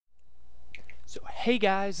Hey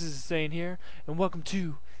guys, this is Zane here, and welcome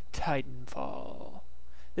to TitanFall.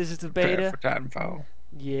 This is the beta. For TitanFall.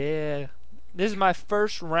 Yeah. This is my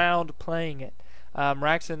first round playing it.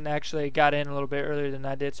 Raxon actually got in a little bit earlier than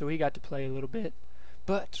I did, so he got to play a little bit.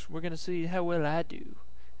 But we're going to see how well I do,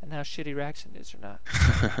 and how shitty Raxon is or not.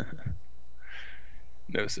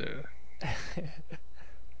 No, sir.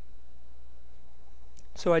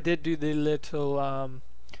 So I did do the little,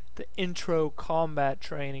 the intro combat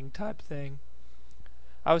training type thing.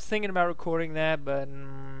 I was thinking about recording that, but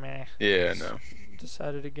meh. Yeah, no.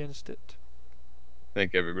 Decided against it. I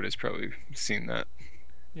think everybody's probably seen that.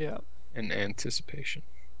 Yeah. In anticipation.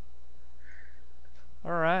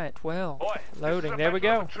 Alright, well, loading. There we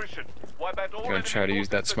go. Gonna try to use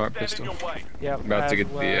that smart pistol. Yeah, I'm about to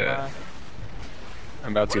get the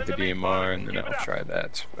DMR and then I'll try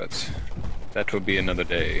that, but that will be another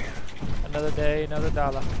day. Another day, another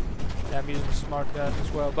dollar. Yeah, I'm using the smart gun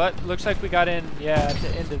as well. But looks like we got in, yeah, at the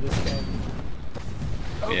end of this game.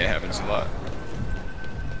 Yeah, it happens a lot.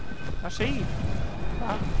 I see.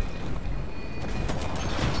 Wow.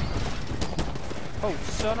 Oh,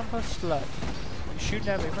 son of a slut. You shooting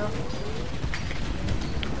at me, bro?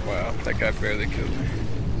 Wow, that guy barely killed me.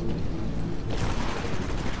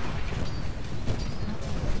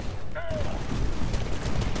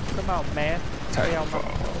 Come on, man.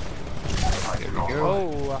 TitanFall. There we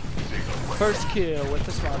go. Oh, first kill with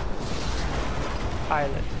the smart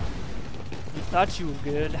pilot. You thought you were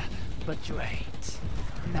good, but you ain't.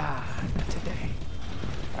 Nah, not today.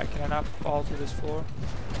 Alright, can I not fall through this floor?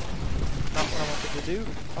 Not what I wanted to do.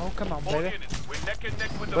 Oh, come on, baby.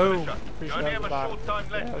 Boom. Pretty sure that was the bottom.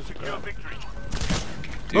 Yeah, that was a kill.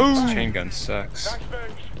 Dude, this chain gun sucks.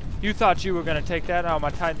 You thought you were gonna take that? Oh,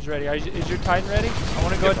 my Titan's ready. Is your Titan ready? I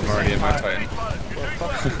want to go at the I'm already same in my time. Titan. Well,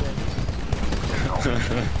 fuck you then.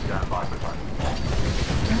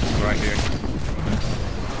 Right here.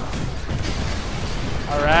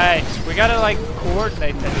 Alright, we gotta like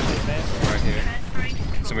coordinate that shit, man. Right here.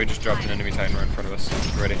 Somebody just dropped an enemy Titan right in front of us.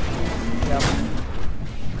 Ready? Yep.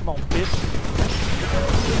 Come on, bitch.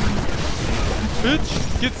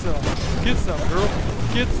 Bitch, get some. Get some, girl.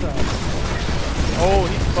 Get some. Oh,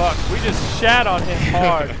 he's fucked. We just shat on him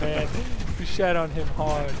hard, man. We shat on him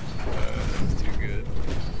hard. That's too good.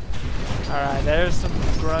 Alright, there's some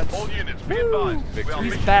grunts. All units, be advised.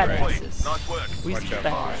 We's badasses. Nice work. We's Watch out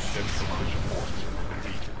badasses.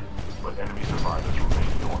 for But enemy survivors remain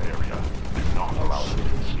in your area. Do not allow them to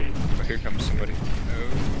escape. Oh, here comes somebody. Oh,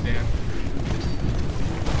 damn.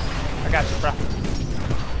 I got you, bro.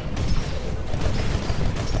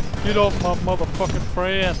 Get off my motherfucking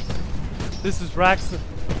friend. This is Raxon.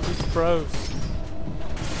 He's pros.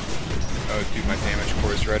 Oh, dude, my damage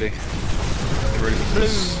core is ready. Get ready for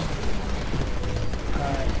this.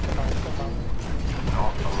 Alright, come on. Do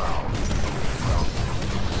not allow them to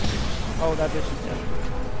Oh, that bitch is dead.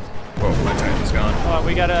 Whoa, my Titan's gone. Hold on,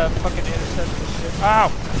 we gotta fucking intercept this shit. Ow!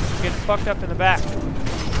 Getting fucked up in the back.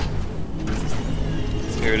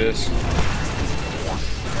 Here it is.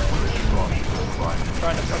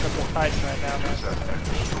 Trying to fuck up the Titan right now, man.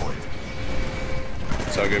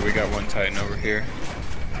 It's all good. We got one Titan over here.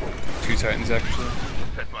 Two Titans, actually. Boom,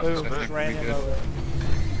 I think just ran we'll be him good. over.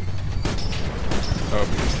 Oh,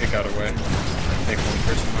 it got away. I think one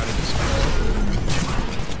person might have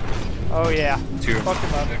Oh yeah. just... Two of Fuck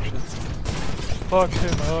him up. them, actually. Fuck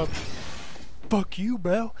him up. Fuck you,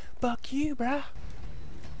 bro. Fuck you, bro.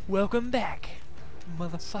 Welcome back,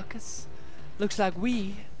 motherfuckers. Looks like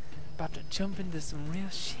we about to jump into some real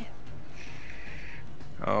shit.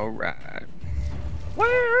 Alright.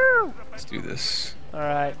 Woo! Let's do this.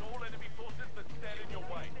 Alright.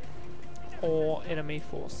 All enemy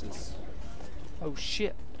forces. Oh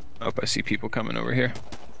shit. Oh, I see people coming over here.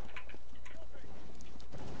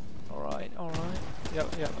 Alright. Yep,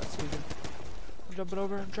 I see him. I'm jumping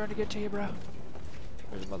over. I'm trying to get to you, bro.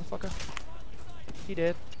 There's a motherfucker. He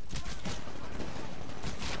dead.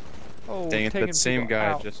 Oh, Dang it, taking that same people guy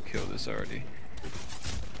out. just killed us already.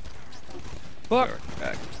 Fuck! Alright,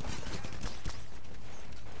 back.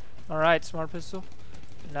 Alright, smart pistol.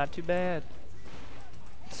 Not too bad.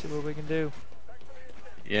 Let's see what we can do.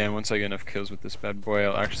 Yeah, once I get enough kills with this bad boy,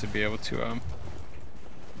 I'll actually be able to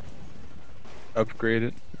upgrade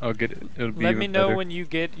it. I'll get it. It'll be Let even me know better. when you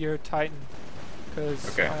get your Titan, because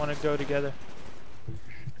Okay. I want to go together.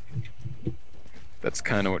 That's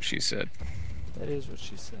kind of what she said. That is what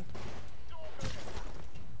she said.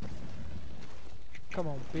 Come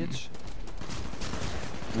on, bitch.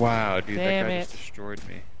 Wow, dude, Damn that guy it. just destroyed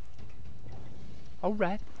me.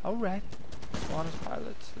 Alright. Swan as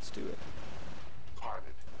pilots. Let's do it. Pilot,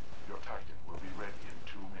 your Titan will be ready in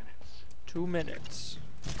 2 minutes. 2 minutes.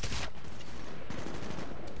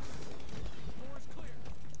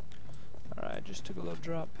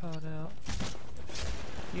 drop pod out.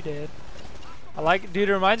 You did. I like, dude,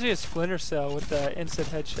 it reminds me of Splinter Cell with the instant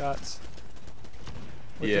headshots.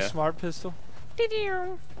 With the Yeah. smart pistol.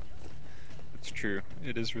 It's true.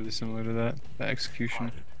 It is really similar to that. The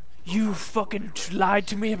execution. You fucking lied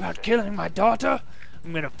to me about killing my daughter?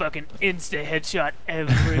 I'm gonna fucking instant headshot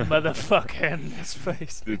every motherfucker in this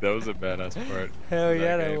place. Dude, that was a badass part. Hell of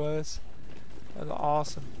yeah, that game. was. That was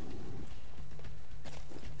awesome.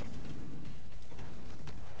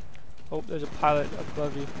 Oh, there's a pilot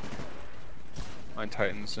above you. My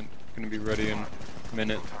Titan's gonna be ready in a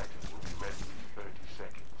minute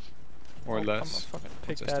or Oh, less. I'm gonna fucking pick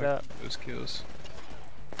once I that start up. those kills.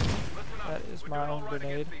 That is my own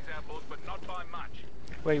grenade.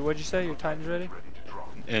 Wait, what'd you say? Your Titan's ready?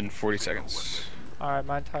 In 40 seconds. Alright,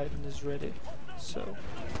 my Titan is ready. So.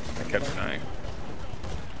 I kept dying.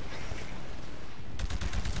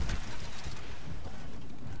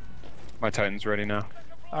 My Titan's ready now.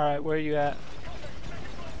 Alright, where are you at?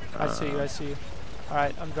 I see you, I see you.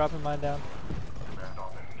 Alright, I'm dropping mine down.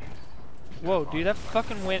 Whoa, dude, that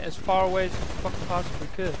fucking went as far away as it fucking possibly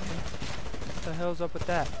could. Man. What the hell's up with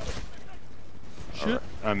that? Shit. Right,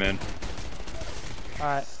 I'm in.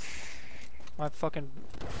 Alright. My fucking...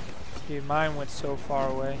 Dude, mine went so far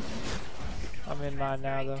away. I'm in mine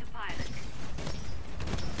now, though.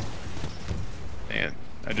 Man,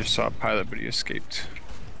 I just saw a pilot, but he escaped.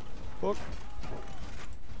 Fuck.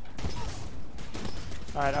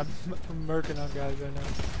 Alright, I'm murking on guys right now.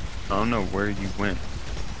 I don't know where you went.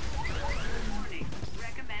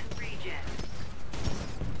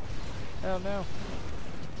 Hell no.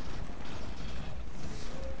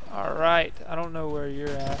 Alright, I don't know where you're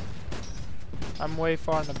at. I'm way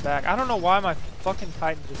far in the back. I don't know why my fucking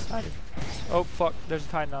Titan decided. Oh fuck, there's a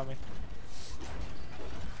Titan on me.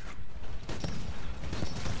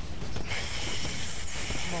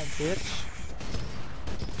 Come on, bitch.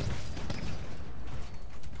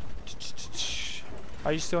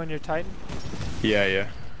 Are you still in your Titan? Yeah.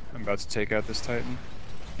 I'm about to take out this Titan.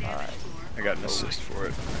 Alright. I got an assist for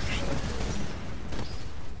it, actually.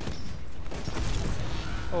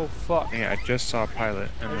 Oh fuck. Yeah, I just saw a pilot,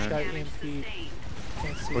 I and just got then... EMP'd.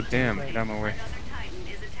 Can't see Oh damn, anything. get out of my way.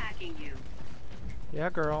 Yeah,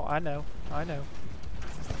 girl, I know. I know.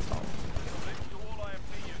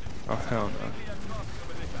 Oh hell no.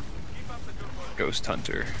 Ghost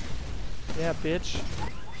Hunter. Yeah, bitch.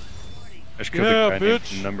 I just killed Yeah, a guy named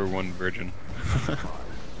bitch. #1 Virgin.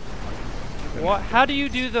 What? How do you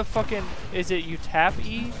do the fucking... Is it you tap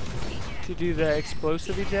E to do the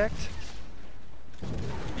explosive eject?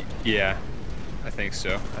 Yeah, I think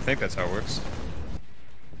so. I think that's how it works.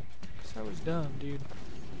 Cause I was dumb, dude.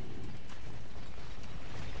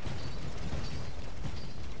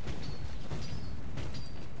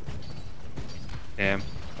 Damn,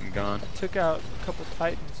 I'm gone. Took out a couple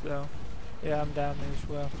Titans though. Yeah, I'm down there as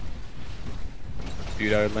well.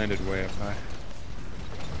 Dude, I landed way up high.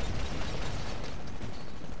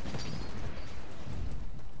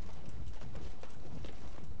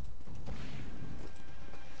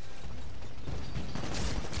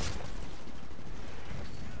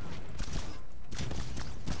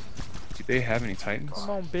 Do they have any Titans? Come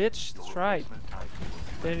on, bitch. That's right.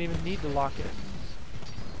 They didn't even need to lock it.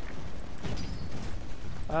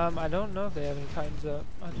 I don't know if they have any Titans up.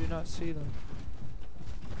 I do not see them.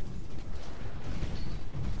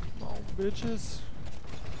 Come on, bitches.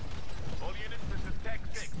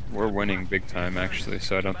 We're winning big time, actually,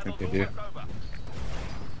 so I don't think they do.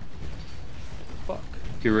 Fuck.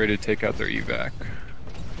 Get ready to take out their evac.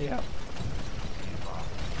 Yeah.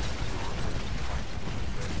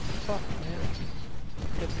 Fuck, man.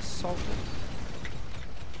 Get assaulted.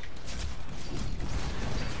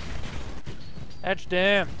 Edge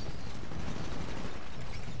damn.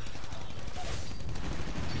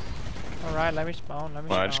 Alright, let me spawn, let me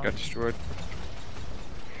Well, spawn. I just got destroyed.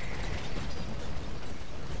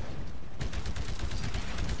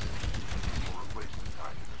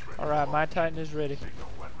 Alright, my Titan is ready.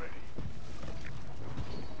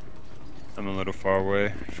 I'm a little far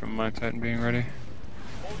away from my Titan being ready.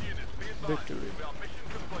 Victory.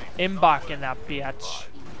 Embark in that bitch.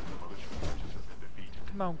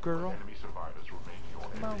 Come on, girl.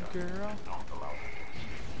 Come on, girl.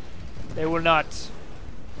 They will not. If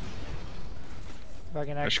I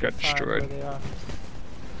can I just actually got find where destroyed. they are.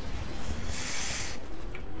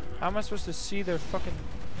 How am I supposed to see their fucking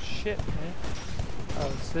shit, man?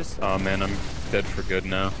 Oh, it's this thing. Oh man, I'm dead for good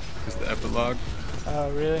now. Is the epilogue? Oh,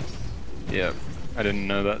 really? Yep. I didn't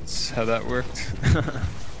know that's how that worked.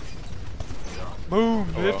 Boom, Oh,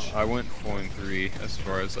 well, bitch. I went 4 and 3 as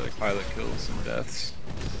far as like pilot kills and deaths.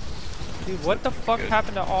 Dude, what the fuck good.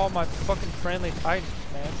 happened to all my fucking friendly Titans,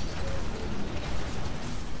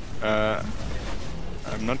 man?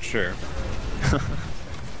 I'm not sure.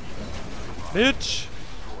 Bitch!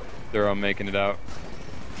 They're all making it out.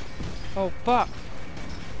 Oh, fuck.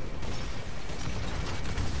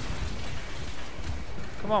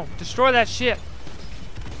 Come on, destroy that shit.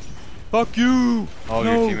 Fuck you! All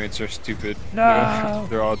No. your teammates are stupid. No.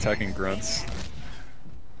 They're all attacking grunts.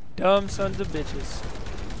 Dumb sons of bitches.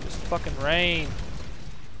 Just fucking rain.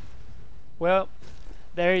 Well,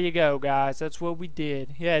 there you go, guys. That's what we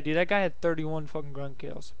did. Yeah, dude, that guy had 31 fucking grunt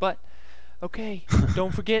kills. But, okay,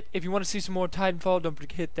 don't forget, if you want to see some more Titanfall, don't forget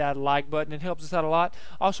to hit that like button. It helps us out a lot.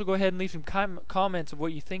 Also, go ahead and leave some comments of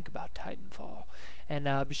what you think about Titanfall.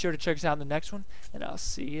 And be sure to check us out in the next one, and I'll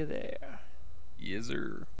see you there. Yes,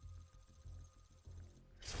 sir.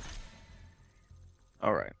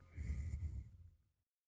 All right.